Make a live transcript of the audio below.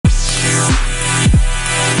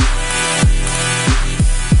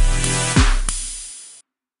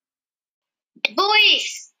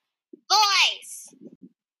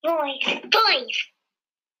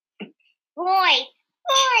Boys.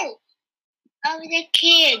 Of the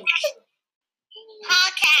kids.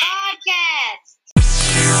 Podcast.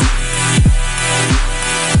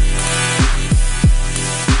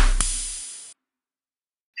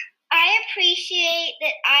 I appreciate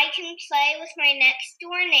that I can play with my next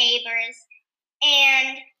door neighbors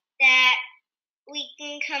and that we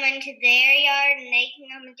can come into their yard and they can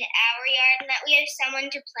come into our yard and that we have someone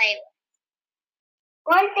to play with.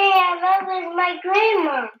 One thing I love is my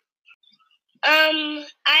grandma.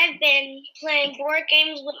 I've been playing board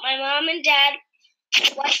games with my mom and dad,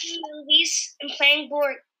 watching movies, and playing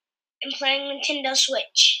Nintendo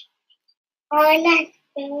Switch. I like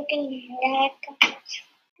building Legos.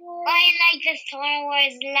 I like the Star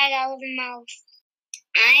Wars Lego the most.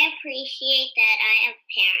 I appreciate that I have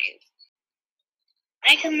parents.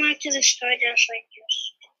 I can walk to the store just like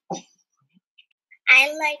this. I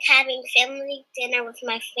like having family dinner with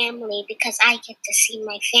my family because I get to see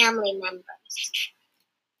my family members.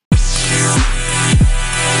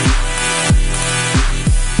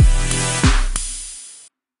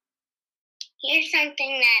 Here's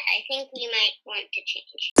something that I think we might want to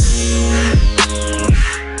change.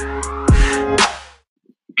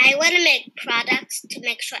 I want to make products to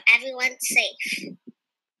make sure everyone's safe.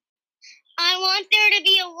 I want there to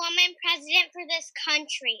be a woman president for this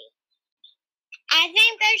country. I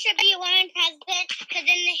think there should be a woman president because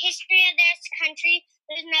in the history of this country,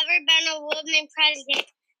 there's never been a woman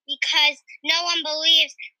president because no one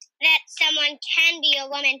believes that someone can be a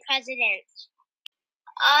woman president.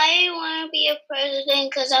 I want to be a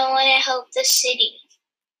president because I want to help the city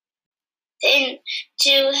and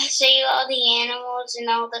to save all the animals and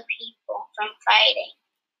all the people from fighting.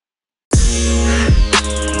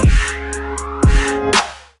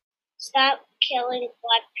 Stop killing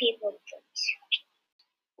black people, please.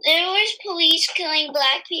 There was police killing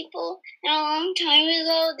black people, and a long time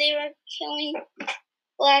ago they were killing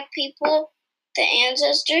black people, the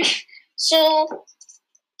ancestors. So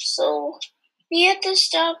we have to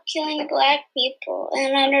stop killing black people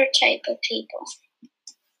and other type of people.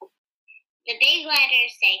 The big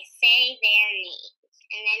letters say their names,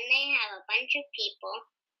 and then they have a bunch of people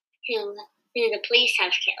who the police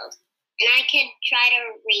have killed. And I could try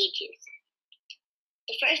to read you them.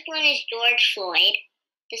 The first one is George Floyd.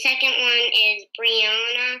 The second one is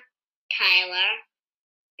Breonna Taylor.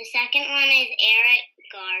 The second one is Eric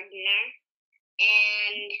Gardner.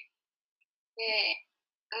 And the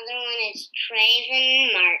other one is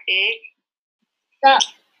Trayvon Martin. Stop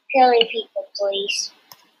killing people, please.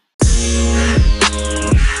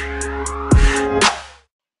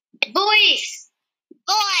 Boys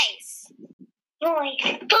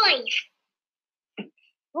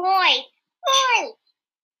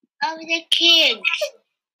of the kids.